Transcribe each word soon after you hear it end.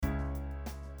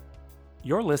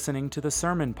You're listening to the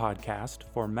Sermon Podcast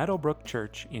for Meadowbrook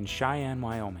Church in Cheyenne,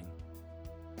 Wyoming.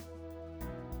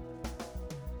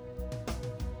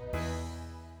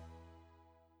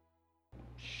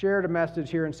 Shared a message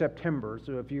here in September,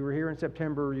 so if you were here in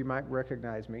September, you might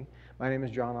recognize me. My name is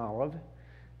John Olive,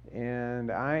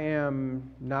 and I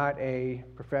am not a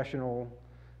professional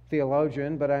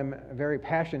theologian, but I'm a very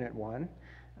passionate one.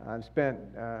 I've spent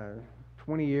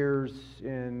 20 years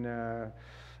in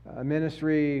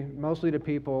ministry, mostly to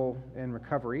people in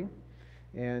recovery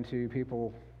and to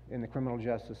people in the criminal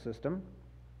justice system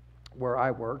where I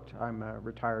worked. I'm a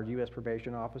retired U.S.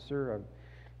 probation officer.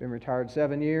 I've been retired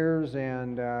 7 years,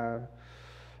 and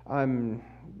I'm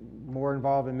more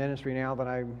involved in ministry now than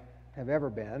I have ever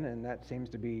been, and that seems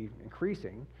to be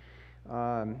increasing.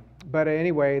 But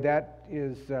anyway, that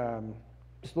is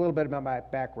just a little bit about my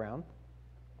background.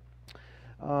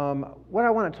 What I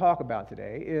want to talk about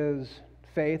today is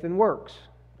faith and works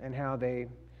and how they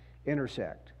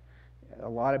intersect. A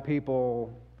lot of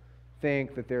people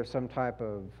think that there's some type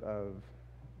of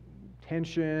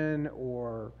tension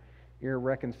or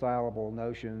irreconcilable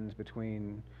notions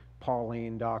between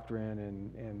Pauline doctrine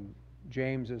and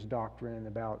James's doctrine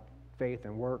about faith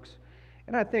and works.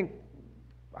 And I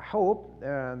hope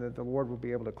that the Lord will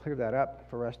be able to clear that up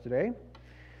for us today.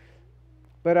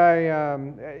 But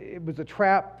it was a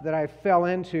trap that I fell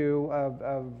into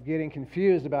of getting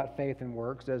confused about faith and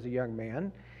works as a young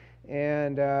man.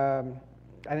 And I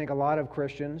think a lot of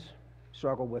Christians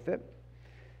struggle with it.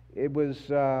 It was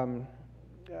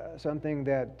something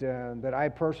that I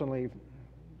personally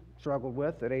struggled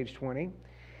with at age 20.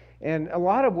 And a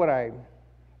lot of what I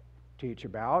teach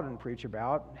about and preach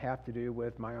about have to do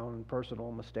with my own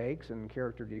personal mistakes and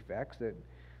character defects that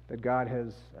God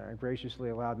has graciously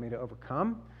allowed me to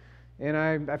overcome. And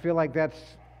I feel like that's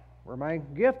where my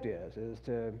gift is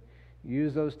to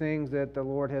use those things that the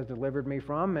Lord has delivered me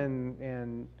from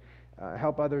and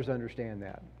help others understand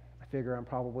that. I figure I'm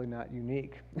probably not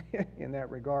unique in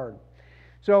that regard.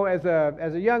 So as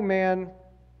a young man,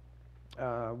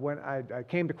 when I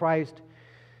came to Christ,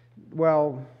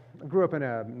 well, I grew up in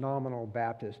a nominal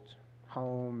Baptist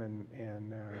home,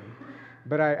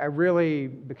 but I really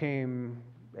became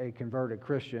a converted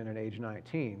Christian at age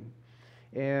 19.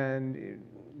 And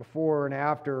before and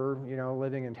after,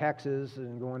 living in Texas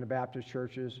and going to Baptist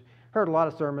churches, heard a lot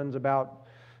of sermons about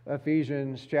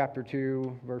Ephesians chapter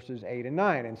 2, verses 8 and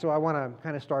 9. And so I want to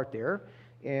kind of start there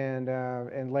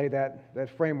and lay that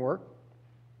framework.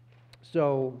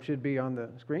 So should be on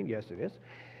the screen. Yes, it is.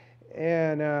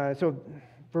 And so,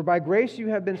 for by grace you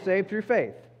have been saved through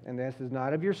faith, and this is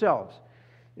not of yourselves.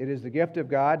 It is the gift of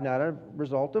God, not a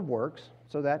result of works,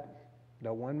 so that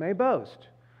no one may boast.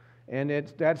 And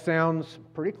that sounds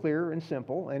pretty clear and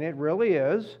simple, and it really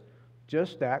is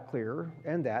just that clear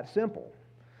and that simple.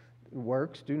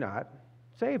 Works do not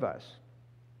save us.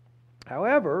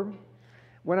 However,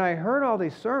 when I heard all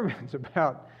these sermons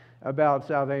about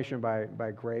salvation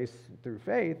by grace through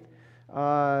faith,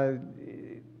 I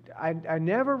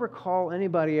never recall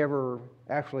anybody ever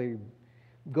actually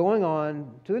going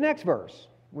on to the next verse,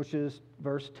 which is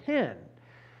verse 10.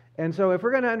 And so if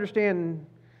we're going to understand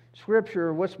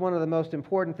Scripture, what's one of the most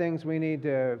important things we need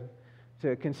to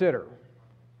consider?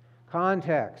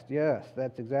 Context. Yes,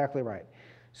 that's exactly right.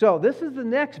 So this is the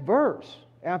next verse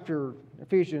after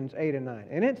Ephesians 8 and 9.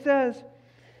 And it says,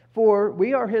 "For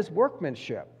we are His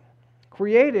workmanship,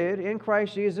 created in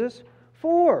Christ Jesus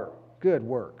for good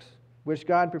works, which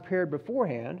God prepared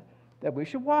beforehand that we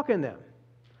should walk in them."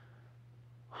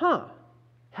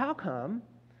 How come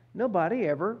nobody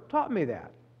ever taught me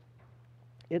that?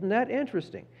 Isn't that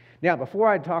interesting? Now, before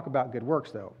I talk about good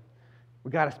works, though,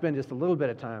 we've got to spend just a little bit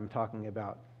of time talking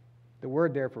about the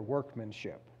word there for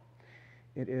workmanship.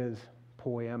 It is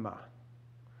poiema.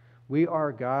 We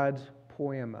are God's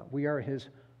poiema. We are His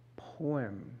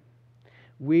poem.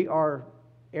 We are,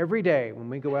 every day when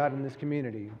we go out in this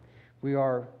community, we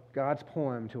are God's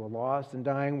poem to a lost and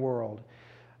dying world.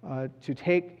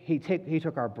 He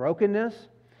took our brokenness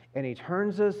and He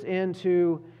turns us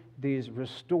into these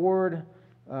restored,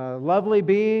 lovely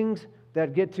beings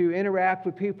that get to interact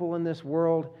with people in this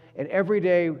world. And every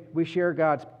day we share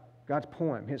God's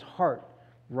poem, His heart,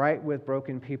 right with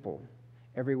broken people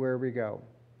everywhere we go.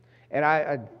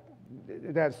 And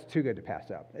that's too good to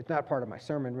pass up. It's not part of my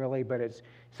sermon really, but it's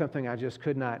something I just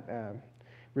could not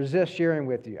resist sharing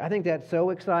with you. I think that's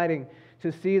so exciting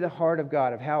to see the heart of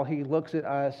God, of how He looks at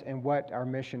us and what our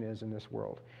mission is in this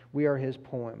world. We are His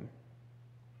poem.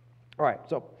 All right,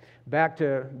 so back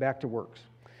to works.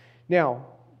 Now,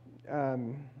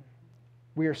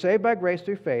 we are saved by grace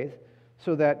through faith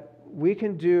so that we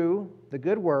can do the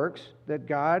good works that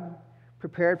God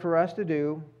prepared for us to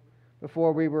do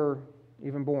before we were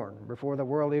even born, before the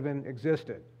world even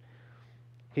existed.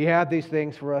 He had these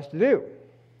things for us to do.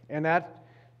 And that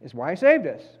is why He saved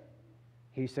us.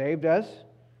 He saved us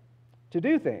to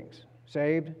do things.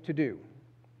 Saved to do.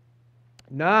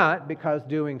 Not because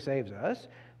doing saves us,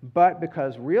 but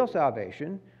because real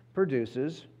salvation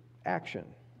produces action.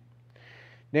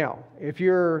 Now, if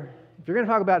you're going to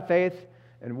talk about faith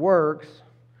and works,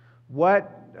 what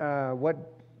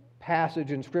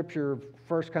passage in Scripture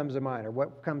first comes to mind, or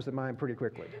what comes to mind pretty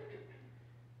quickly?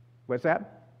 What's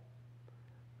that?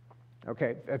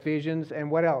 Okay, Ephesians, and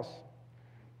what else?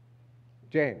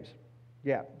 James.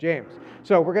 Yeah, James.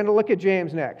 So we're going to look at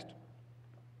James next.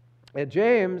 At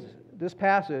James, this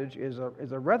passage is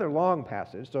a rather long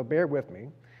passage, so bear with me.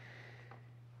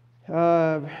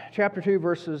 Chapter 2,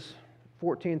 verses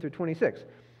 14 through 26.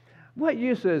 What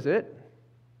use is it,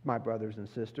 my brothers and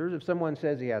sisters, if someone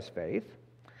says he has faith,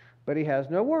 but he has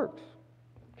no works?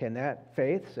 Can that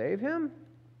faith save him?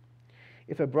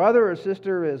 If a brother or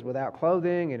sister is without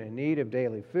clothing and in need of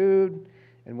daily food,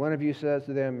 and one of you says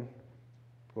to them,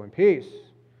 "Go in peace,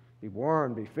 be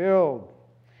warmed, be filled,"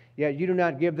 yet you do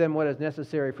not give them what is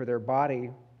necessary for their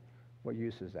body, what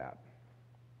use is that?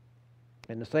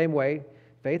 In the same way,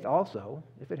 faith also,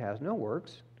 if it has no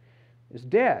works, is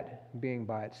dead, being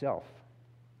by itself.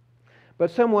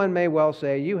 But someone may well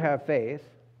say, "You have faith,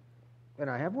 and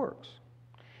I have works.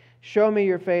 Show me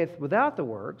your faith without the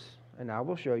works, and I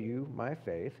will show you my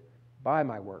faith by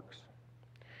my works."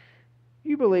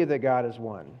 You believe that God is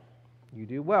one. You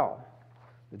do well.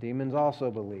 The demons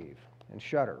also believe and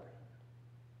shudder.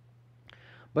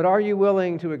 But are you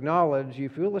willing to acknowledge, you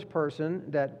foolish person,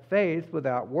 that faith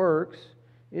without works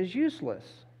is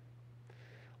useless?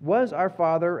 Was our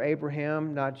father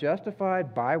Abraham not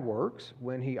justified by works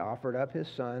when he offered up his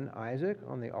son Isaac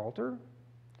on the altar?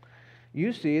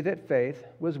 You see that faith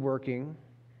was working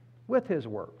with his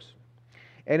works.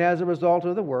 And as a result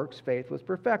of the works, faith was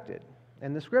perfected.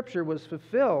 And the Scripture was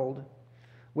fulfilled,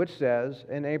 which says,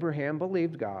 "And Abraham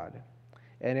believed God,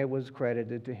 and it was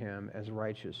credited to him as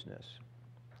righteousness.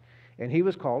 And he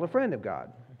was called a friend of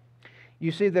God."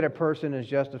 You see that a person is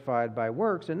justified by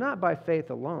works and not by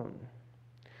faith alone.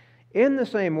 In the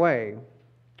same way,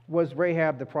 was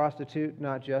Rahab the prostitute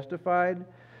not justified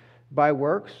by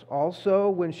works also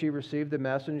when she received the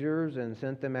messengers and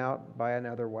sent them out by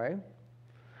another way?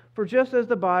 For just as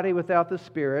the body without the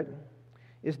spirit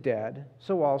is dead,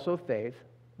 so also faith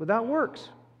without works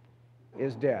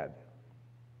is dead.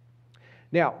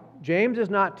 Now, James is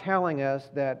not telling us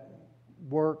that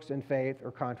works and faith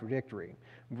are contradictory.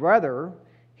 Rather,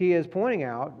 he is pointing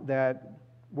out that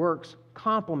works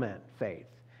complement faith.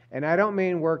 And I don't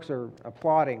mean works are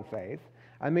applauding faith.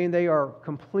 I mean they are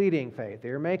completing faith. They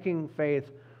are making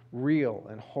faith real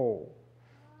and whole.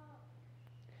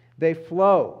 They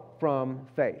flow from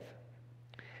faith.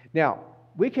 Now,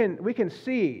 we can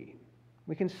see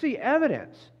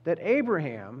evidence that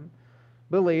Abraham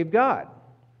believed God.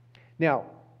 Now,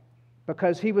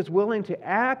 because he was willing to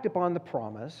act upon the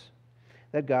promise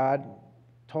that God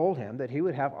told him that he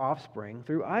would have offspring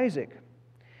through Isaac,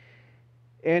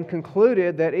 and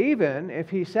concluded that even if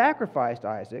he sacrificed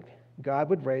Isaac, God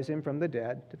would raise him from the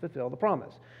dead to fulfill the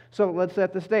promise. So let's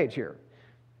set the stage here.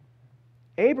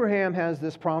 Abraham has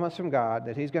this promise from God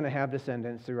that he's going to have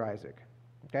descendants through Isaac.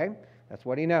 Okay? That's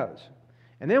what he knows.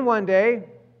 And then one day,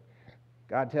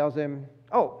 God tells him,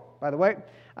 "Oh, by the way,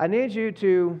 I need you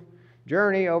to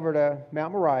journey over to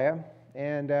Mount Moriah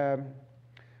and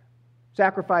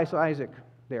sacrifice Isaac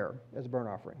there as a burnt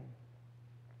offering."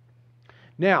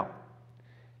 Now,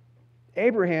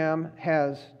 Abraham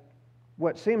has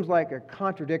what seems like a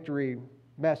contradictory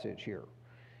message here.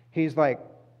 He's like,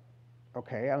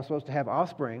 okay, I'm supposed to have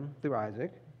offspring through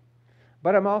Isaac,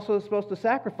 but I'm also supposed to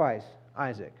sacrifice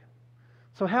Isaac.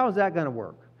 So how is that going to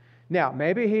work? Now,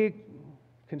 maybe he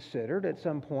considered at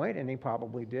some point, and he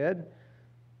probably did,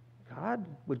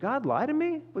 would God lie to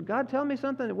me? Would God tell me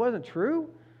something that wasn't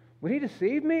true? Would he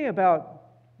deceive me about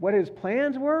what his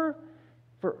plans were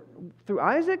through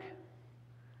Isaac?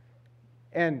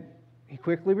 And he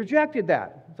quickly rejected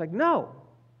that. It's like, no,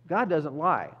 God doesn't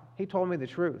lie. He told me the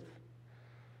truth.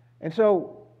 And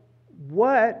so,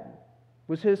 what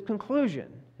was his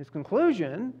conclusion? His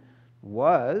conclusion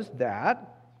was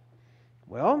that,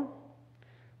 well,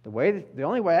 the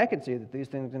only way I could see that these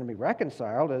things are going to be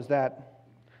reconciled is that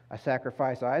I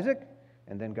sacrifice Isaac,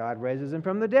 and then God raises him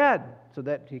from the dead so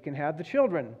that he can have the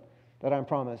children that I'm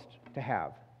promised to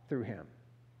have through him.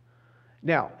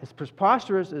 Now, as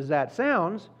preposterous as that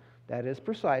sounds, that is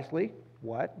precisely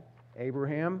what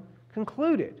Abraham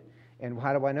concluded. And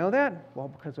how do I know that? Well,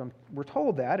 because we're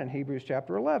told that in Hebrews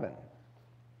chapter 11.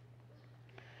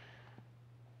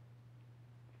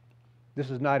 This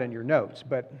is not in your notes,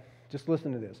 but just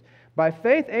listen to this. By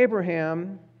faith,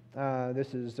 Abraham,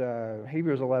 this is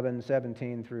Hebrews 11,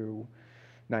 17 through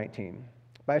 19.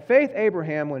 By faith,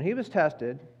 Abraham, when he was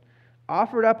tested,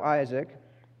 offered up Isaac,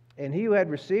 and he who had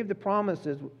received the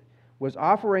promises was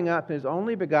offering up his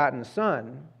only begotten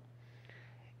son.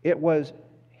 It was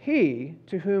he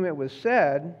to whom it was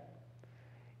said,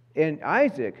 in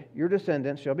Isaac your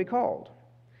descendants shall be called.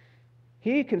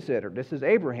 He considered, this is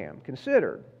Abraham,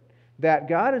 considered that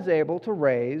God is able to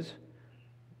raise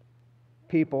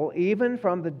people even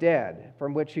from the dead,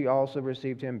 from which he also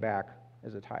received him back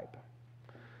as a type.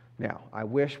 Now, I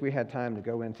wish we had time to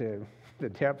go into the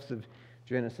depths of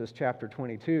Genesis chapter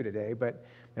 22 today, but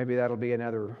maybe that'll be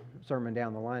another sermon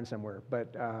down the line somewhere.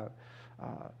 But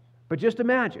just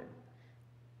imagine.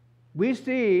 We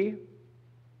see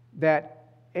that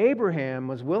Abraham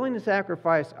was willing to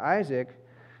sacrifice Isaac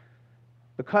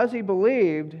because he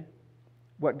believed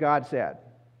what God said.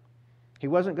 He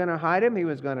wasn't going to hide him. He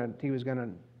was going to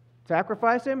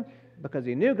sacrifice him because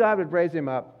he knew God would raise him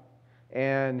up,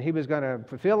 and he was going to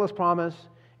fulfill his promise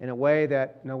in a way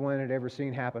that no one had ever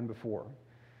seen happen before.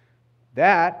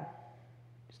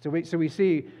 So we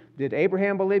see, did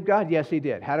Abraham believe God? Yes, he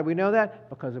did. How do we know that?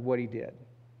 Because of what he did.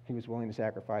 He was willing to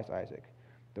sacrifice Isaac.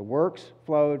 The works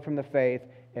flowed from the faith,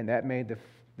 and that made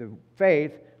the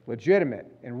faith legitimate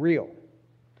and real.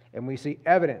 And we see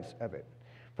evidence of it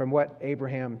from what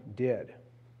Abraham did.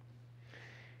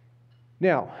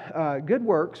 Now, good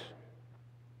works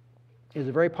is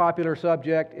a very popular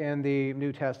subject in the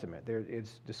New Testament.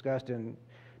 It's discussed in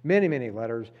many, many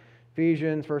letters.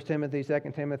 Ephesians, 1 Timothy, 2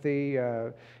 Timothy,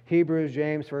 Hebrews,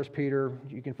 James, 1 Peter.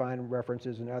 You can find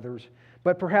references in others.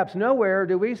 But perhaps nowhere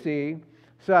do we see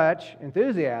such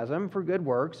enthusiasm for good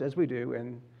works as we do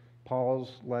in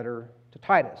Paul's letter to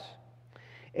Titus.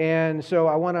 And so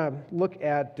I want to look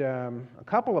at a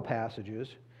couple of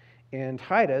passages in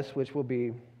Titus, which will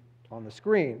be on the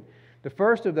screen. The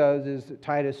first of those is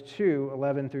Titus 2,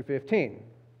 11 through 15.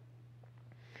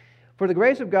 For the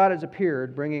grace of God has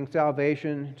appeared, bringing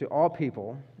salvation to all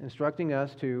people, instructing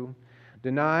us to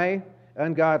deny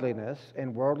ungodliness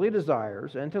and worldly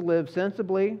desires, and to live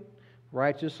sensibly,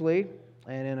 righteously,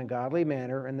 and in a godly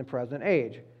manner in the present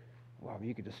age. Well,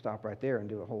 you could just stop right there and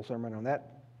do a whole sermon on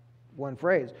that one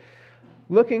phrase.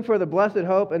 Looking for the blessed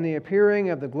hope and the appearing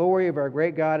of the glory of our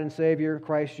great God and Savior,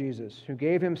 Christ Jesus, who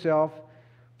gave himself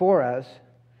for us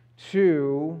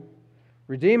to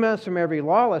redeem us from every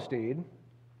lawless deed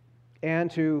and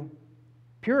to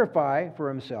purify for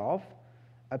himself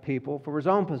a people for his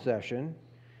own possession,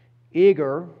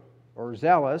 eager or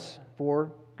zealous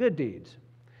for good deeds.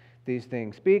 These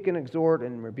things speak and exhort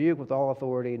and rebuke with all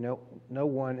authority. No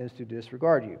one is to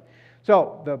disregard you.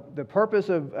 So the purpose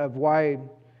of why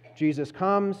Jesus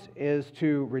comes is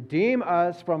to redeem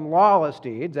us from lawless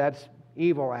deeds, that's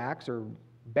evil acts or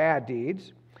bad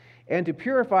deeds, and to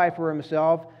purify for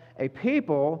himself a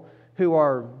people who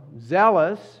are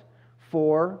zealous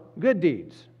for good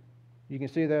deeds. You can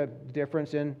see the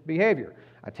difference in behavior.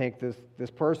 I take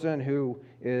this person who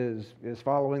is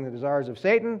following the desires of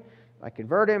Satan, I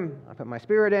convert him, I put my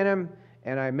spirit in him,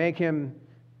 and I make him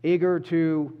eager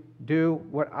to do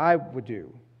what I would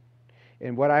do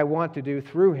and what I want to do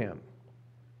through him.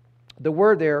 The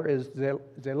word there is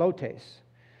zelotes.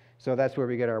 So that's where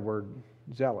we get our word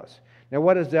zealous. Now,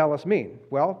 what does zealous mean?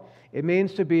 Well, it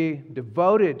means to be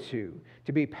devoted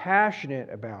to be passionate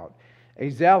about, a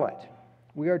zealot.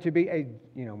 We are to be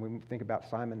when we think about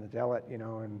Simon the Zealot,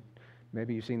 and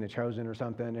maybe you've seen The Chosen or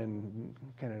something and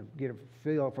kind of get a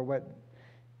feel for what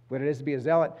it is to be a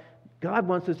zealot. God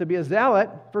wants us to be a zealot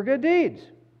for good deeds.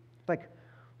 It's like,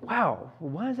 wow,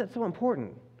 why is that so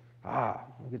important?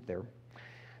 We'll get there.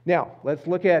 Now, let's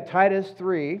look at Titus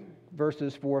 3,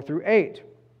 verses 4 through 8.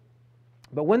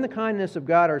 But when the kindness of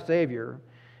God our Savior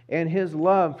and his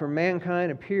love for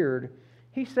mankind appeared,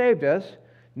 he saved us,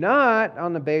 not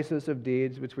on the basis of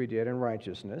deeds which we did in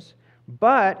righteousness,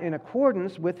 but in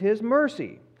accordance with his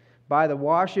mercy, by the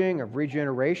washing of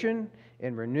regeneration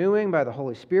and renewing by the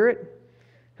Holy Spirit,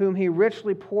 whom he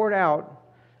richly poured out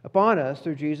upon us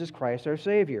through Jesus Christ our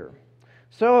Savior,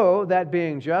 so that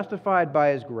being justified by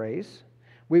his grace,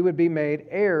 we would be made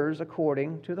heirs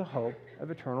according to the hope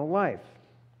of eternal life.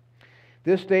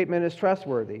 This statement is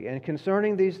trustworthy, and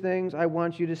concerning these things I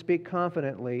want you to speak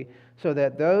confidently, so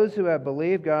that those who have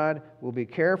believed God will be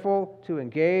careful to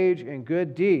engage in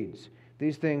good deeds.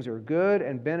 These things are good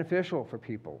and beneficial for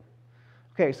people.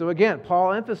 Okay, so again,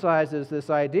 Paul emphasizes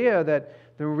this idea that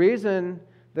the reason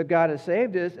that God has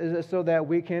saved us is so that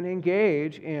we can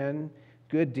engage in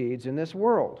good deeds in this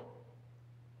world.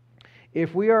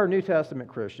 If we are New Testament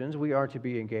Christians, we are to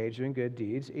be engaged in good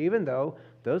deeds, even though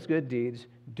those good deeds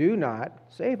do not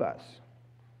save us.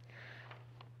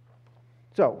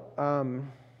 So,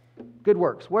 good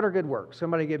works. What are good works?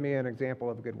 Somebody give me an example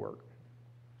of a good work.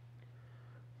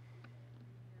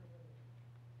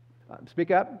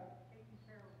 Speak up.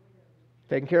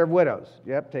 Taking care of widows.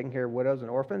 Yep, taking care of widows and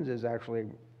orphans is actually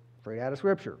straight out of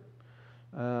Scripture.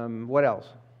 What else?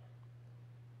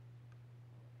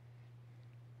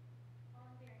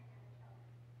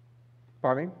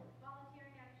 Pardon me?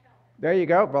 Volunteering at a shelter. There you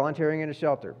go, volunteering in a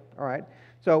shelter. All right.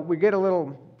 So we get a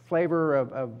little flavor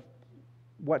of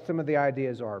what some of the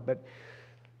ideas are. But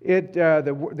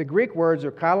the Greek words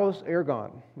are kalos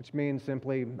ergon, which means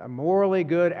simply a morally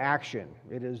good action.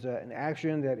 It is an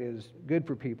action that is good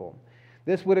for people.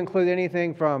 This would include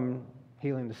anything from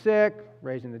healing the sick,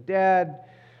 raising the dead,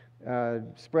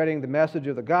 spreading the message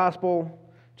of the gospel,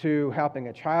 to helping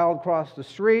a child cross the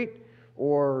street,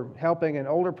 or helping an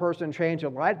older person change a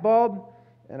light bulb.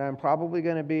 And I'm probably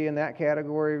going to be in that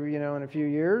category, in a few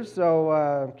years,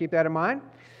 so keep that in mind.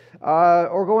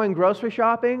 Or going grocery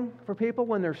shopping for people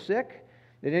when they're sick.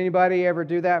 Did anybody ever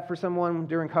do that for someone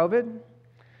during COVID?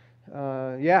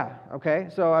 Yeah, okay.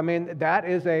 So,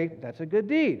 that's a good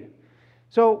deed.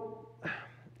 So,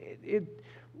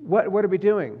 what are we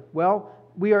doing? Well,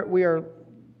 we are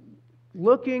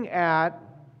looking at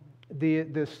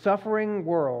the suffering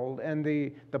world and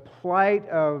the plight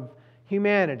of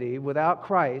humanity without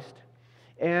Christ,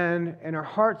 and our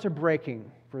hearts are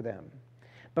breaking for them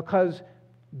because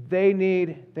they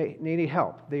need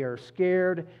help. They are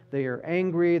scared, they are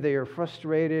angry, they are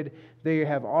frustrated, they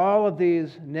have all of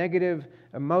these negative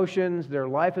emotions, their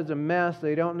life is a mess,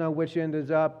 they don't know which end is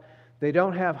up, they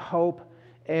don't have hope,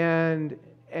 and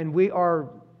we are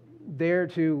there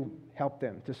to help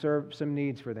them, to serve some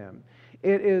needs for them.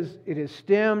 It is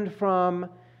stemmed from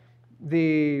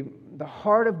the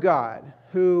heart of God,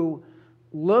 who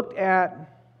looked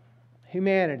at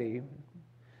humanity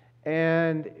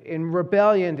and in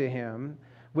rebellion to Him,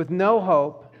 with no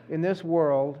hope in this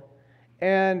world,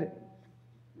 and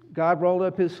God rolled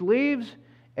up His sleeves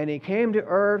and He came to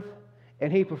earth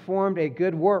and He performed a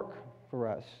good work for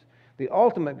us. The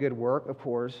ultimate good work, of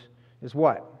course, is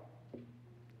what?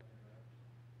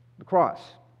 The cross.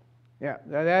 Yeah,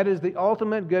 that is the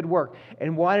ultimate good work.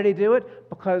 And why did He do it?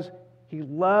 Because He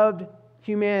loved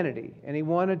humanity and He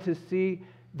wanted to see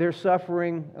their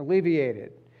suffering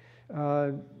alleviated.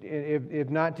 If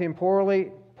not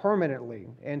temporally, permanently,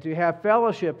 and to have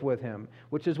fellowship with Him,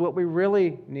 which is what we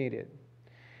really needed.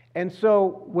 And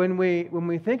so when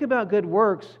we think about good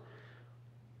works,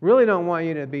 really don't want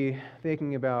you to be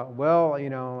thinking about,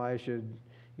 I should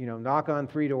knock on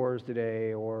 3 doors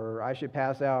today, or I should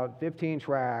pass out 15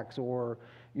 tracts, or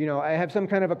I have some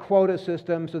kind of a quota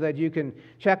system so that you can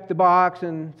check the box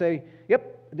and say,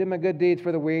 yep, I did my good deeds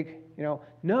for the week.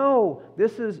 No,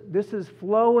 this is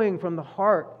flowing from the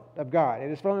heart of God.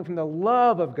 It is flowing from the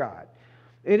love of God.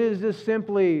 It is just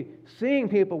simply seeing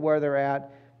people where they're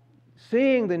at,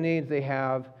 seeing the needs they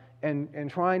have,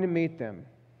 and trying to meet them.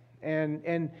 And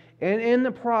in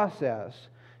the process,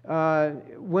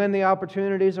 when the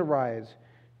opportunities arise,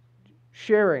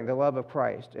 sharing the love of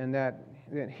Christ, and that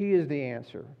He is the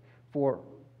answer for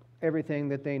everything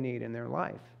that they need in their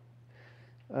life.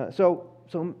 So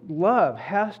love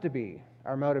has to be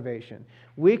our motivation.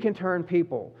 We can turn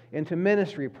people into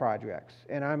ministry projects,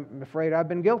 and I'm afraid I've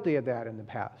been guilty of that in the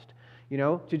past.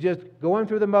 To just going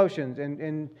through the motions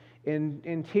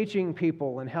and teaching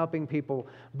people and helping people,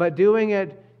 but doing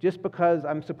it just because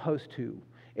I'm supposed to,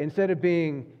 instead of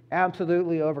being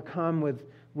absolutely overcome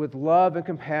with love and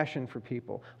compassion for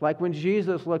people. Like when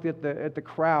Jesus looked at the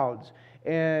crowds,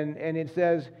 and it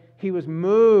says He was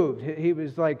moved. He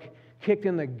was like kicked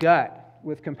in the gut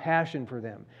with compassion for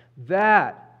them.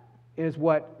 That is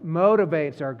what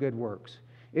motivates our good works.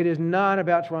 It is not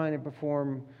about trying to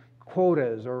perform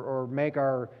quotas or make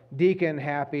our deacon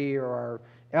happy or our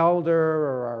elder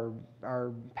or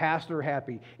our pastor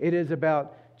happy. It is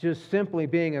about just simply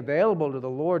being available to the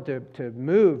Lord to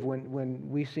move when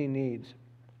we see needs.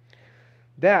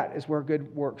 That is where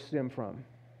good works stem from.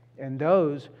 And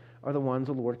those are the ones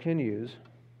the Lord can use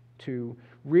to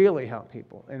really help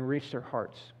people and reach their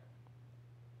hearts.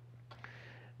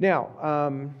 Now,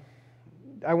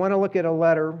 I want to look at a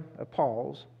letter of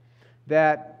Paul's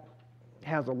that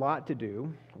has a lot to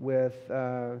do with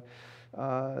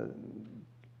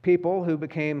people who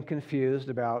became confused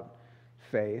about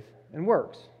faith and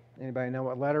works. Anybody know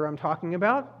what letter I'm talking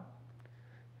about?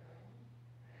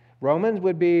 Romans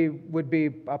would be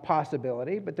a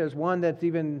possibility, but there's one that's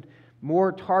even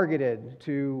more targeted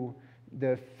to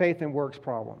the faith and works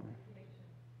problem.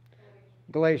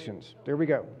 Galatians. There we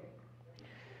go.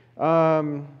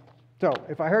 So,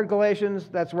 if I heard Galatians,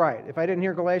 that's right. If I didn't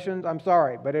hear Galatians, I'm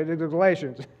sorry, but it is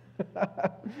Galatians.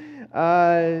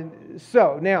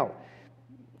 So, now,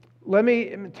 let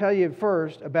me tell you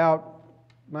first about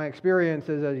my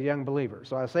experiences as a young believer.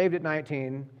 So, I was saved at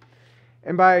 19,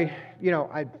 and I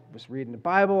was reading the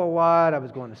Bible a lot, I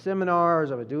was going to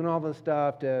seminars, I was doing all this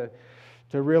stuff to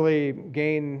really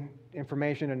gain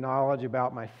information and knowledge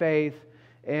about my faith,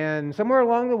 and somewhere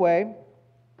along the way,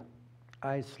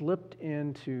 I slipped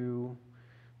into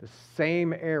the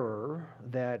same error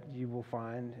that you will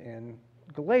find in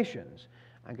Galatians.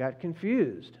 I got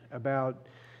confused about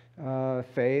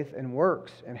faith and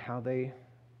works and how they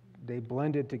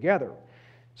blended together.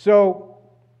 So,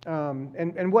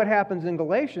 and what happens in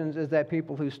Galatians is that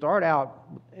people who start out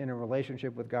in a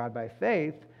relationship with God by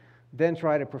faith then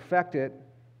try to perfect it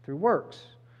through works.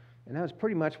 And that was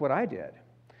pretty much what I did.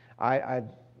 I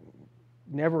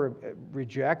never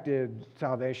rejected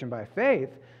salvation by faith,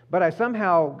 but I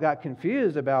somehow got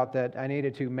confused about that I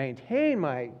needed to maintain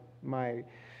my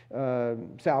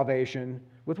salvation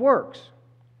with works.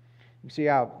 You see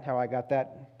how I got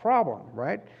that problem,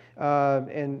 right?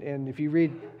 And if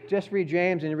you just read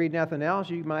James and you read nothing else,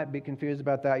 you might be confused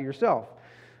about that yourself.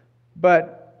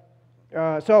 But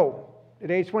so at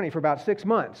age 20, for about 6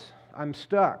 months, I'm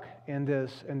stuck in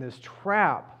this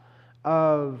trap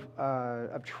of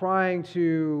trying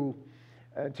to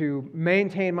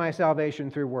maintain my salvation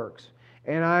through works.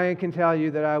 And I can tell you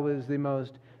that I was the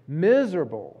most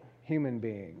miserable human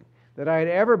being that I had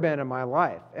ever been in my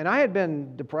life. And I had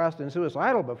been depressed and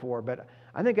suicidal before, but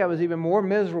I think I was even more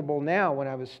miserable now when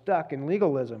I was stuck in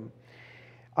legalism.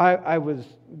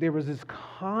 There was this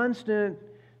constant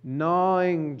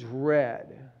gnawing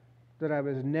dread that I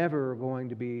was never going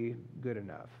to be good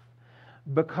enough.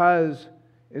 Because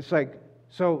it's like,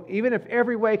 so even if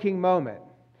every waking moment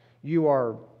you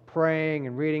are praying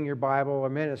and reading your Bible or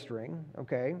ministering,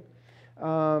 okay,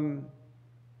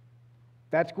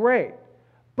 that's great.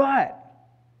 But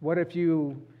what if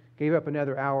you gave up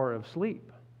another hour of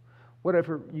sleep? What if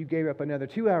you gave up another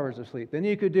 2 hours of sleep? Then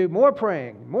you could do more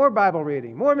praying, more Bible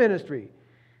reading, more ministry.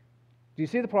 Do you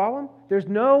see the problem? There's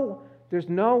no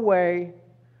way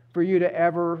for you to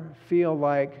ever feel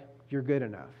like you're good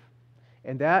enough.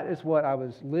 And that is what I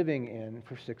was living in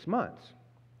for 6 months.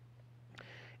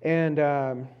 And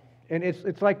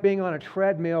it's like being on a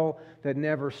treadmill that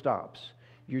never stops.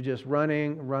 You're just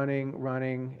running,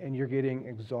 and you're getting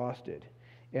exhausted.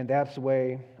 And that's the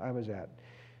way I was at.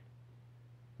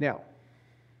 Now,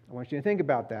 I want you to think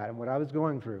about that and what I was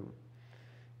going through.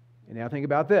 And now think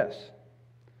about this,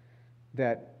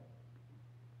 that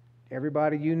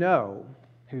everybody you know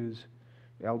who's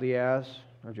LDS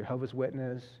or Jehovah's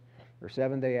Witness or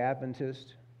Seventh-day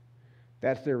Adventist,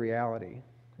 that's their reality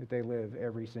that they live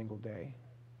every single day.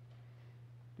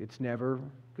 It's never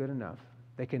good enough.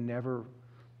 They can never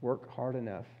work hard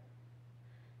enough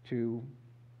to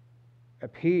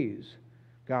appease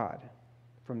God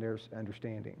from their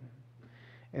understanding.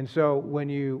 And so when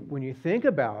you think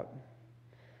about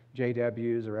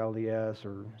JWs or LDS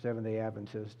or Seventh-day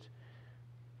Adventists,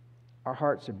 our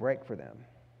hearts should break for them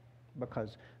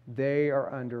because they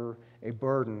are under a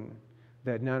burden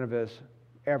that none of us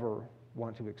ever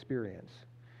want to experience.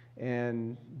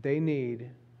 And they need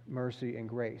mercy and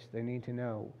grace. They need to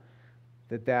know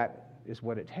that that is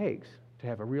what it takes to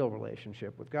have a real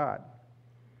relationship with God.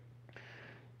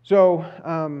 So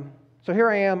here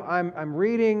I am. I'm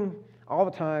reading all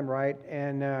the time, right?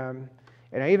 And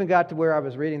I even got to where I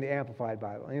was reading the Amplified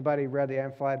Bible. Anybody read the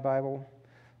Amplified Bible?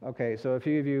 Okay, so a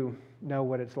few of you know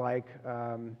what it's like,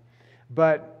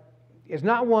 but it's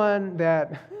not one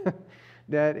that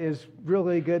that is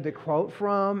really good to quote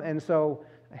from, and so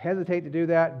I hesitate to do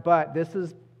that. But this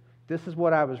is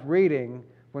what I was reading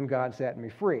when God set me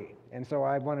free, and so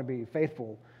I want to be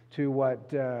faithful to what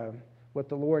the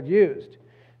Lord used.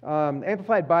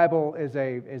 Amplified Bible is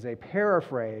a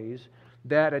paraphrase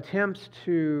that attempts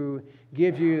to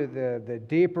give you the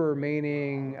deeper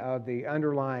meaning of the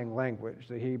underlying language,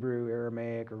 the Hebrew,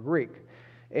 Aramaic, or Greek.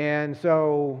 And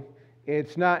so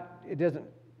it's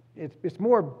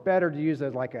more better to use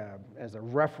as as a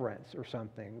reference or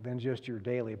something than just your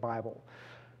daily Bible.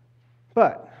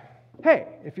 But hey,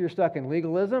 if you're stuck in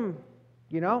legalism,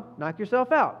 knock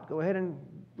yourself out. Go ahead and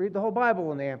read the whole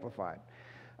Bible in the Amplified,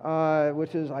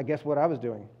 which is, I guess, what I was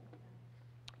doing.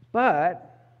 But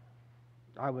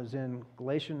I was in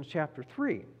Galatians chapter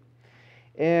 3.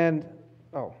 And,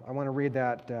 I want to read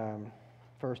that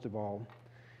first of all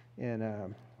in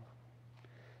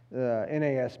the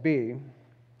NASB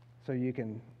so you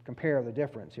can compare the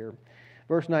difference here.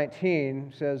 verse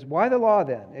 19 says, "Why the law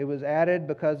then? It was added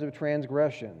because of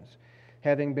transgressions,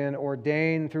 having been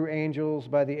ordained through angels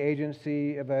by the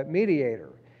agency of a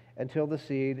mediator, until the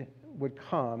seed would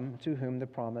come to whom the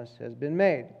promise has been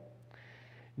made."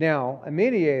 Now, a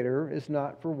mediator is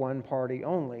not for one party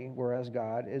only, whereas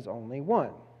God is only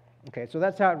one. Okay, so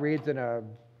that's how it reads in a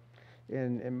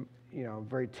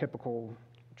very typical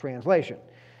translation.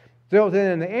 So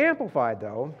then in the Amplified,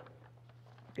 though,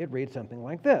 it reads something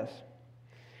like this.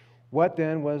 What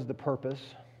then was the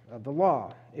purpose of the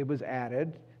law? It was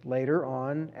added later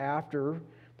on after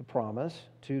the promise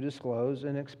to disclose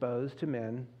and expose to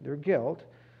men their guilt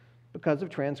because of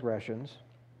transgressions,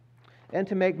 and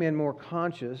to make men more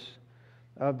conscious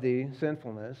of the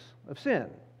sinfulness of sin.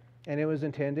 And it was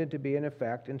intended to be in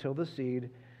effect until the seed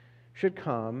should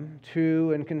come,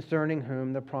 to and concerning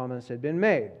whom the promise had been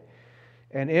made.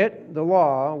 And the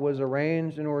law, was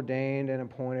arranged and ordained and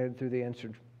appointed through the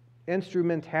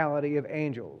instrumentality of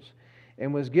angels,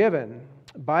 and was given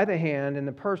by the hand in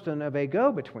the person of a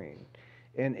go-between,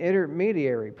 an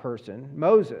intermediary person,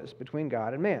 Moses, between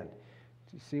God and man.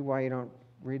 Do you see why you don't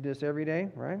read this every day,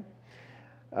 right?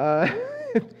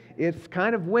 It's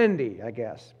kind of windy, I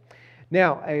guess.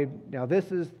 Now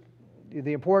this is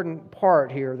the important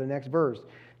part here, the next verse.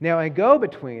 Now, a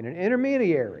go-between, an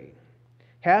intermediary,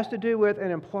 has to do with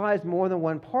and implies more than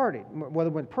one party, more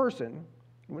than one person,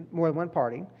 more than one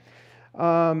party.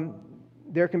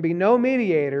 There can be no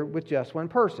mediator with just one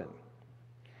person.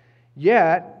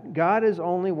 Yet, God is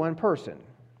only one person.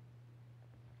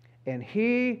 And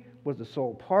He was the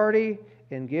sole party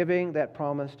in giving that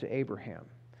promise to Abraham.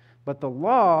 But the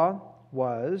law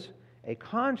was a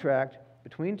contract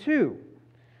between two,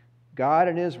 God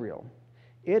and Israel.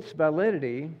 Its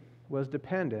validity was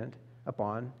dependent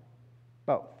upon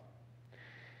both.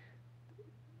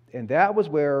 And that was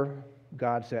where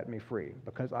God set me free,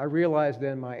 because I realized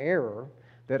then my error,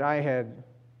 that I had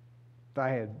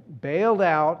bailed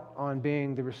out on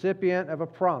being the recipient of a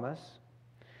promise,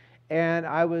 and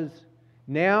I was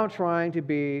now trying to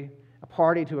be a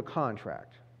party to a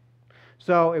contract.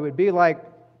 So it would be like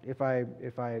if I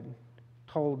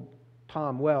told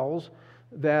Tom Wells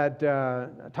that,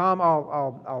 Tom,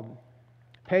 I'll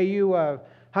pay you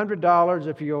 $100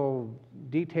 if you'll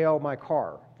detail my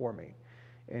car for me.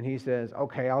 And he says,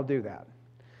 okay, I'll do that.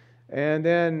 And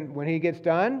then when he gets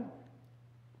done,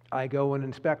 I go and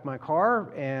inspect my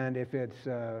car, and if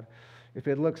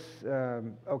it looks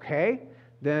okay,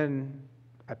 then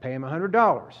I pay him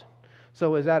 $100.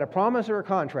 So is that a promise or a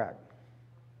contract?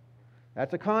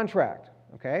 That's a contract,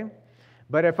 okay?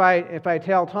 But if I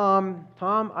tell Tom,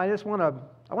 I want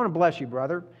to bless you,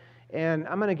 brother, and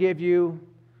I'm going to give you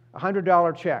a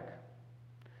 $100 check,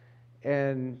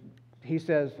 and he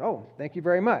says, oh, thank you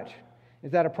very much.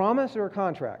 Is that a promise or a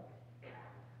contract?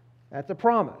 That's a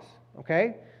promise,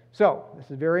 okay? So, this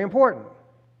is very important.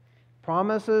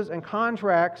 Promises and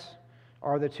contracts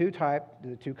are the two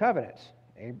covenants.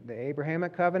 The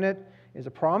Abrahamic covenant is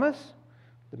a promise.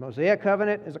 The Mosaic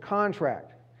covenant is a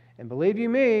contract. And believe you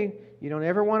me, you don't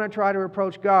ever want to try to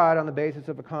approach God on the basis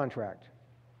of a contract.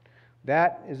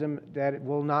 That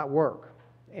will not work.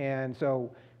 And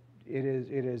so it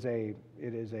is an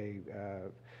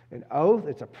oath.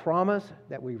 It's a promise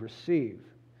that we receive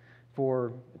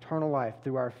for eternal life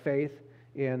through our faith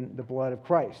in the blood of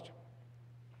Christ.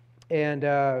 And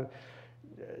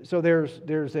so there's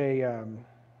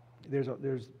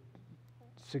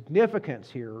significance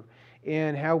here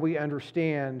in how we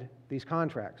understand these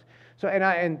contracts. So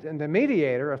and the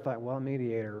mediator, I thought, well,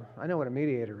 mediator, I know what a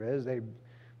mediator is. They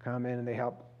come in and they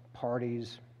help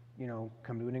parties,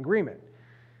 come to an agreement.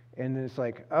 And then it's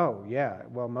like, oh yeah,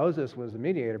 well, Moses was the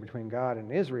mediator between God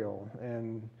and Israel,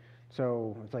 and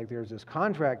so it's like there's this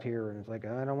contract here, and it's like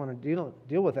I don't want to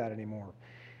deal with that anymore.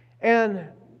 And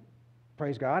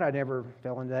praise God, I never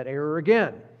fell into that error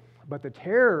again. But the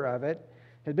terror of it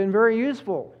has been very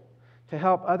useful to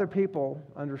help other people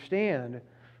understand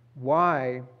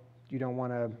why you don't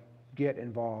want to get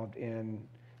involved in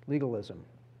legalism.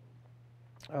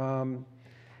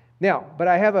 Now, but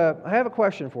I have a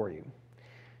question for you.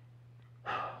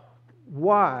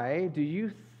 Why do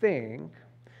you think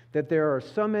that there are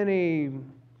so many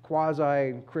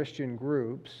quasi-Christian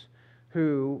groups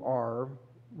who are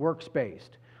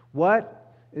works-based?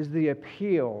 What is the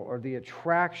appeal or the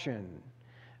attraction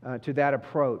to that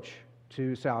approach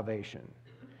to salvation?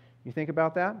 You think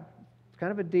about that? It's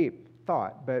kind of a deep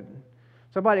thought, but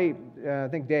somebody, I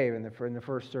think Dave in the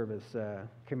first service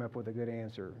came up with a good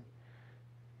answer.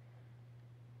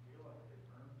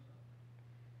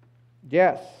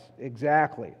 Yes,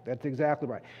 exactly. That's exactly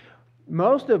right.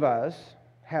 Most of us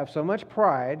have so much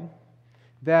pride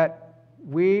that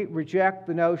we reject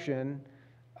the notion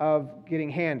of getting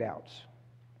handouts.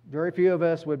 Very few of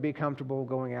us would be comfortable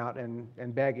going out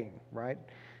and begging, right?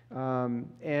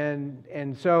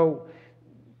 And so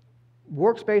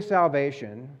works-based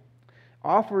salvation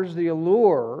offers the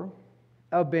allure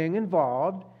of being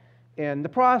involved in the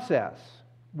process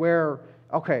where,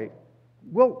 okay,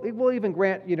 we'll even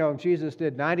grant, Jesus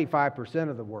did 95%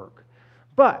 of the work.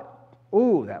 But,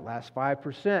 that last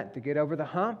 5% to get over the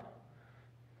hump,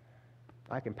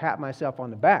 I can pat myself on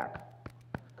the back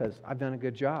because I've done a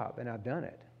good job and I've done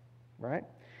it, right?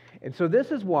 And so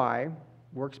this is why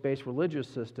works-based religious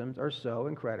systems are so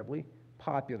incredibly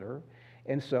popular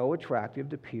and so attractive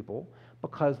to people,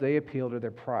 because they appeal to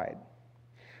their pride.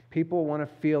 People want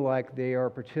to feel like they are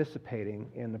participating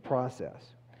in the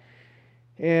process.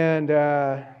 And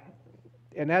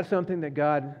that's something that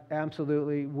God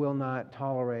absolutely will not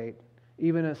tolerate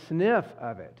even a sniff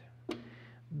of it,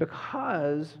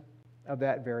 because of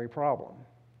that very problem.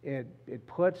 It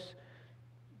puts,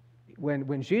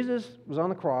 when Jesus was on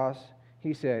the cross,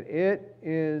 he said, "It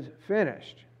is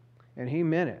finished." And he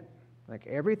meant it. Like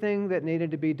everything that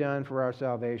needed to be done for our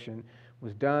salvation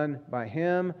was done by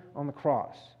him on the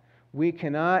cross. We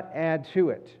cannot add to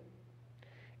it,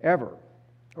 ever,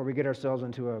 or we get ourselves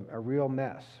into a real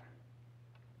mess.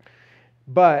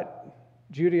 But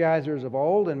Judaizers of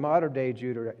old and modern-day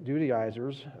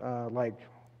Judaizers, like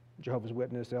Jehovah's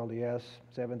Witness, LDS,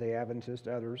 Seventh-day Adventist,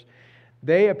 others,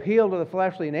 they appeal to the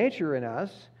fleshly nature in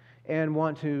us and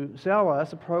want to sell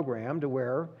us a program to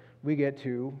where we get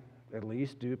to at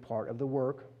least do part of the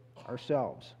work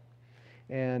ourselves.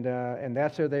 And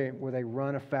that's where they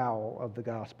run afoul of the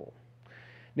gospel.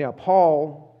 Now,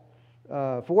 Paul,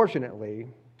 fortunately,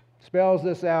 spells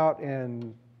this out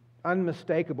in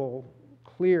unmistakable,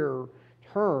 clear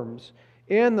terms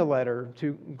in the letter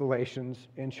to Galatians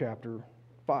in chapter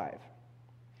 5.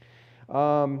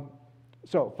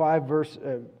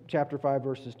 Chapter 5,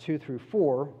 verses 2 through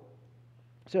 4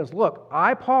 says, "Look,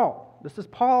 I, Paul," this is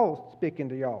Paul speaking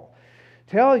to y'all,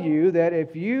 "tell you that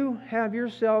if you have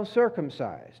yourselves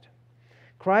circumcised,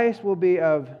 Christ will be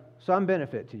of some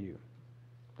benefit to you."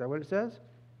 Is that what it says?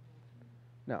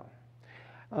 No.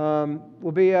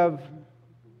 Will be of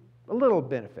a little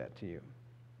benefit to you.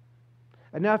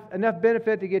 Enough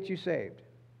benefit to get you saved.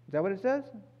 Is that what it says?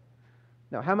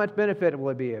 No. How much benefit will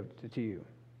it be to you?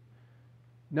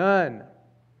 None.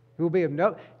 It will be of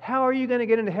no. How are you going to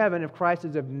get into heaven if Christ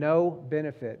is of no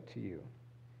benefit to you?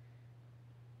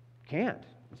 Can't.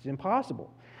 It's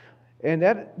impossible. And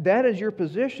that is your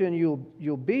position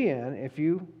you'll be in if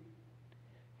you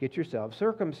get yourself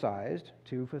circumcised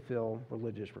to fulfill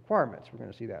religious requirements. We're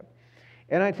going to see that.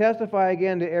 "And I testify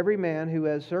again to every man who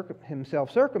has himself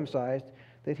circumcised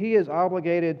that he is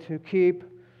obligated to keep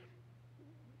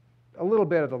a little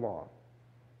bit of the law."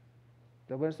 Is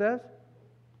that what it says?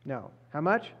 No. How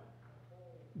much?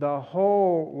 The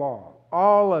whole law.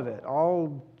 All of it.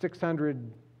 All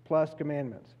 600 plus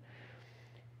commandments.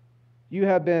 "You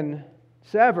have been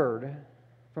severed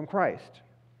from Christ.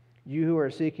 You who are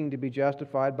seeking to be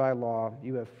justified by law,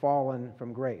 you have fallen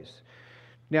from grace."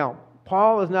 Now,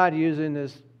 Paul is not using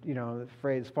this, the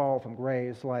phrase "fall from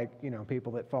grace" like,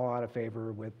 people that fall out of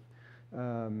favor with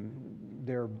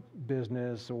their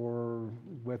business or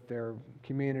with their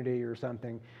community or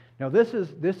something. No, this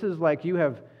is like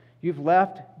you've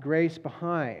left grace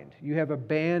behind. You have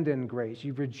abandoned grace.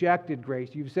 You've rejected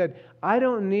grace. You've said, "I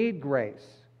don't need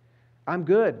grace. I'm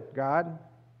good, God.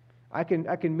 I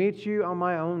can meet you on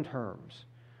my own terms."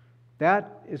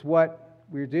 That is what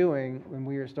we're doing when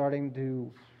we are starting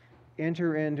to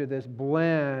enter into this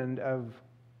blend of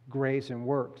grace and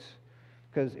works.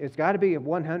 Because it's got to be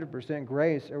 100%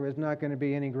 grace, or it's not going to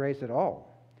be any grace at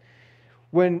all.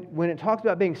 When it talks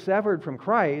about being severed from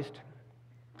Christ,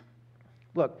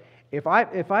 look, if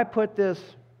I put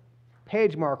this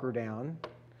page marker down,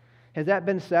 has that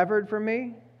been severed from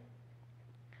me?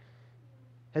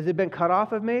 Has it been cut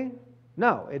off of me?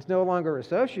 No, it's no longer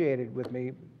associated with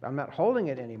me. I'm not holding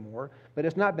it anymore, but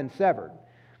it's not been severed.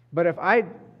 But if I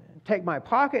take my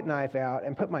pocket knife out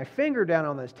and put my finger down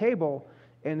on this table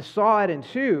and saw it in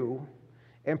two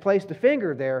and place the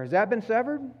finger there, has that been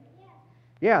severed?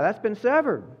 Yeah, that's been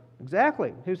severed.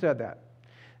 Exactly. Who said that?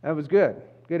 That was good.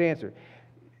 Good answer.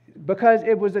 Because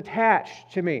it was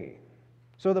attached to me.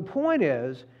 So the point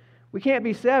is, we can't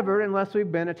be severed unless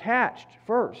we've been attached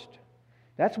first.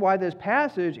 That's why this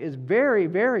passage is very,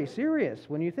 very serious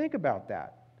when you think about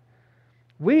that.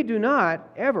 We do not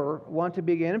ever want to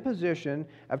be in a position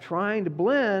of trying to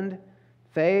blend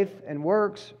faith and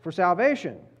works for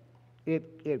salvation.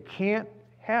 It can't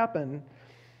happen,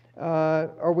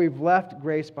 or we've left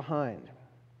grace behind.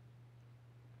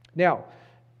 Now,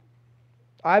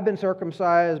 I've been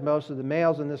circumcised. Most of the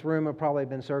males in this room have probably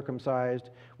been circumcised.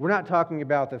 We're not talking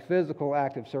about the physical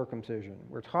act of circumcision.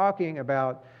 We're talking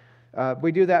about,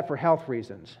 we do that for health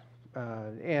reasons.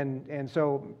 And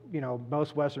so,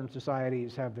 most Western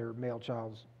societies have their male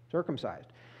child circumcised.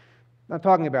 I'm not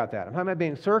talking about that. I'm talking about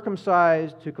being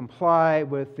circumcised to comply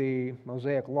with the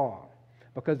Mosaic law.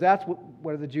 Because that's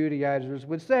what the Judaizers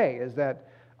would say, is that,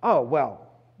 oh,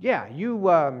 well, yeah, you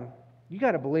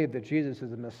got to believe that Jesus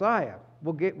is the Messiah.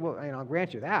 I'll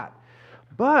grant you that.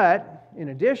 But, in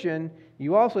addition,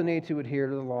 you also need to adhere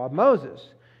to the law of Moses.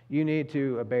 You need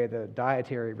to obey the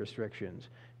dietary restrictions.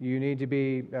 You need to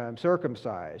be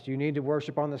circumcised. You need to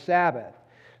worship on the Sabbath.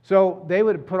 So they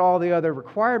would put all the other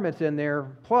requirements in there,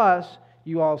 plus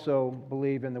you also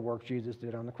believe in the work Jesus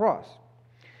did on the cross.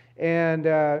 And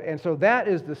so that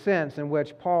is the sense in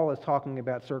which Paul is talking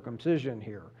about circumcision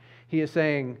here. He is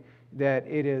saying that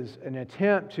it is an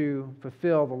attempt to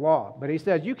fulfill the law. But he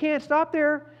says, you can't stop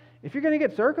there. If you're going to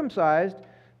get circumcised,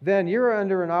 then you're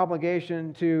under an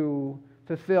obligation to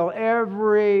fulfill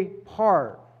every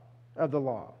part of the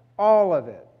law, all of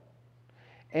it.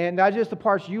 And not just the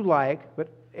parts you like, but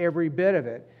every bit of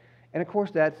it. And of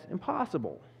course, that's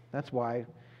impossible. That's why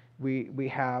we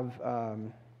have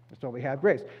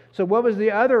grace. So what was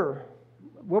the other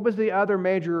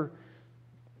major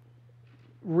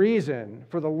reason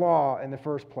for the law in the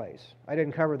first place? I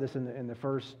didn't cover this in the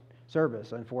first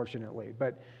service, unfortunately.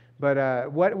 But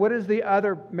what is the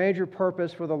other major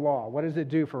purpose for the law? What does it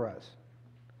do for us?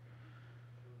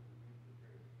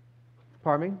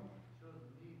 Pardon me?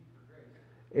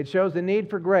 It shows the need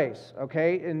for grace.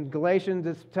 Okay? In Galatians,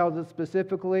 it tells us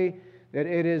specifically that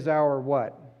it is our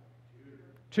what?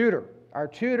 Tutor. Our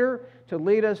tutor to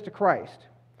lead us to Christ.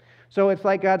 So it's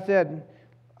like God said,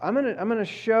 I'm going to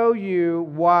show you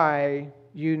why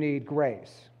you need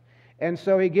grace. And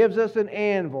so he gives us an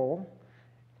anvil,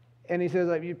 and he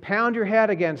says, you pound your head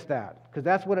against that, because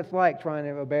that's what it's like trying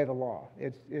to obey the law.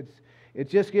 It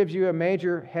just gives you a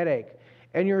major headache.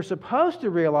 And you're supposed to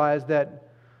realize that,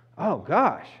 oh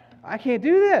gosh, I can't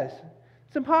do this.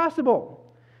 It's impossible.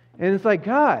 And it's like,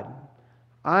 God,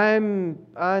 I'm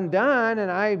undone,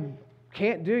 and I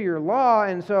can't do your law,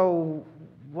 and so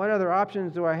what other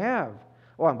options do I have?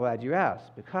 Well, I'm glad you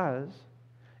asked, because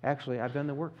actually I've done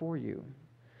the work for you.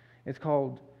 It's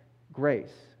called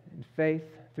grace, and faith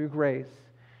through grace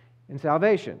in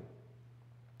salvation.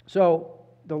 So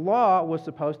the law was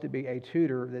supposed to be a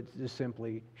tutor that just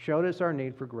simply showed us our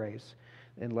need for grace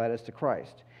and led us to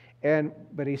Christ.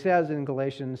 But he says in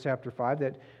Galatians chapter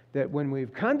 5 that when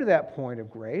we've come to that point of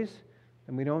grace,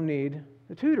 then we don't need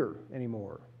the tutor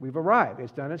anymore. We've arrived.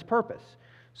 It's done its purpose.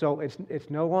 So it's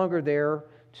no longer there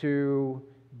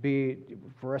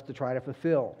for us to try to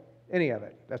fulfill any of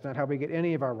it. That's not how we get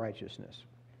any of our righteousness.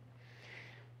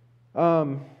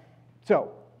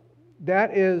 So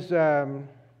that is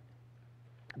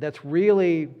that's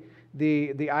really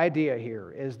the idea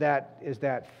here is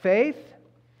that faith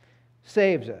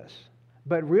saves us,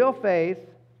 but real faith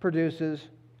produces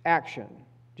action,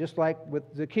 just like with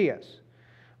Zacchaeus.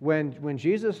 When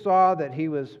Jesus saw that he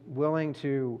was willing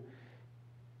to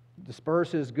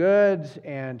disperse his goods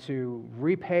and to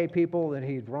repay people that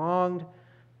he'd wronged,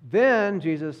 then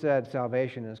Jesus said,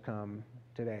 salvation has come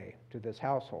today to this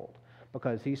household,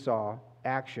 because he saw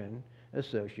action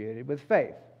associated with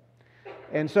faith.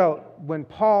 And so when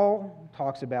Paul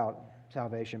talks about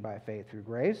salvation by faith through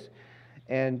grace,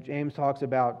 and James talks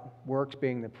about works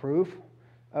being the proof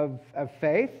of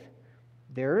faith,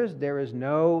 there is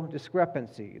no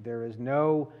discrepancy. There is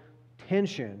no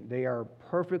tension. They are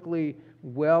perfectly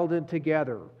welded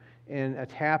together in a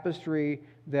tapestry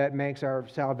that makes our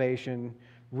salvation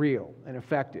real and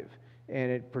effective. And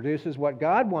it produces what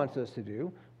God wants us to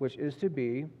do, which is to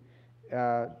be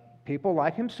people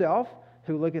like himself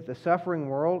who look at the suffering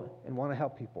world and want to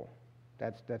help people.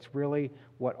 That's really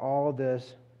what all of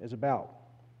this is about.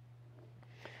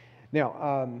 Now,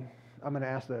 I'm going to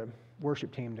ask the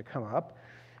worship team to come up.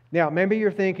 Now, maybe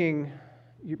you're thinking,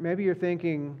 gee,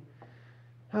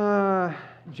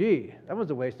 that was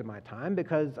a waste of my time,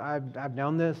 because I've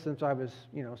known this since I was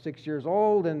 6 years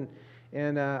old,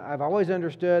 and I've always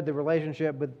understood the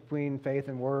relationship between faith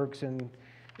and works, and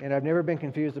I've never been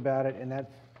confused about it,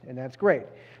 and that's great,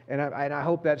 and I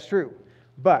hope that's true.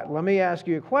 But let me ask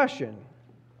you a question.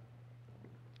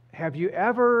 Have you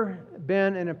ever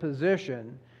been in a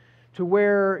position to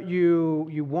where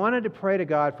you wanted to pray to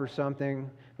God for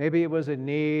something? Maybe it was a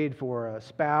need for a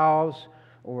spouse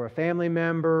or a family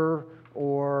member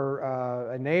or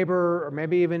a neighbor, or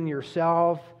maybe even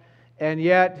yourself, and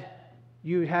yet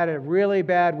you had a really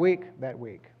bad week that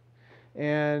week.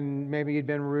 and maybe you'd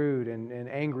been rude and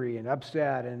angry and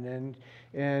upset and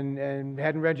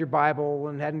hadn't read your Bible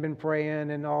and hadn't been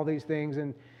praying and all these things,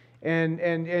 and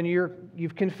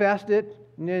you've confessed it,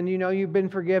 and then you've been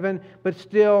forgiven, but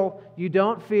still you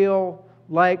don't feel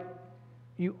like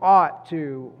you ought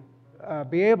to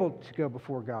be able to go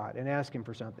before God and ask Him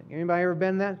for something. Anybody ever been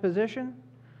in that position?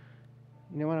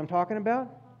 You know what I'm talking about?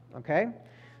 Okay.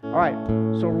 All right.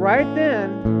 So right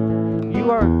then, you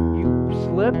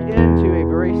slipped into a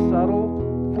very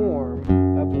subtle form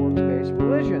of works-based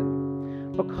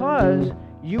religion, because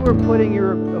you were putting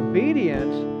your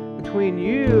obedience between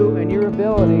you and your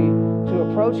ability to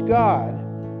approach God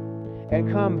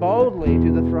and come boldly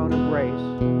to the throne of grace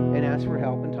and ask for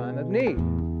help in time of need.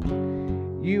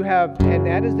 And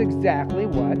that is exactly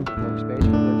what works-based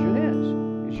religion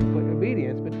is you put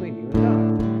obedience between you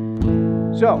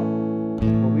and God. So,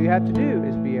 what we have to do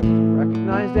is be able to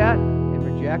recognize that and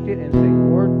reject it and say,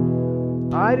 Lord,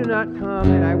 I do not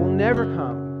come and I will never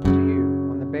come to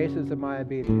you on the basis of my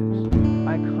obedience.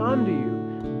 I come to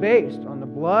you based on the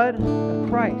blood of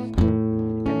Christ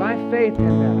and my faith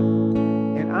in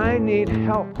that. And I need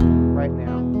help right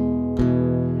now.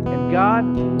 And God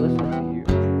will listen to you.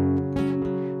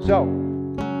 So,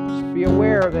 just be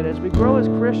aware that as we grow as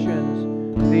Christians,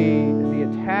 the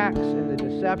attacks and the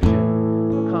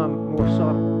deception become more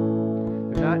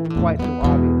subtle. They're not quite so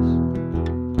obvious.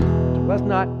 Let's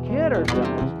not kid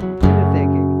ourselves into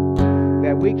thinking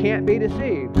that we can't be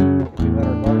deceived if we let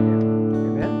our guard down.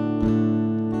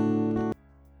 Amen?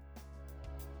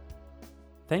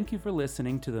 Thank you for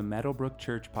listening to the Meadowbrook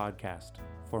Church podcast.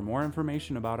 For more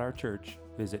information about our church,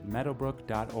 visit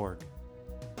meadowbrook.org.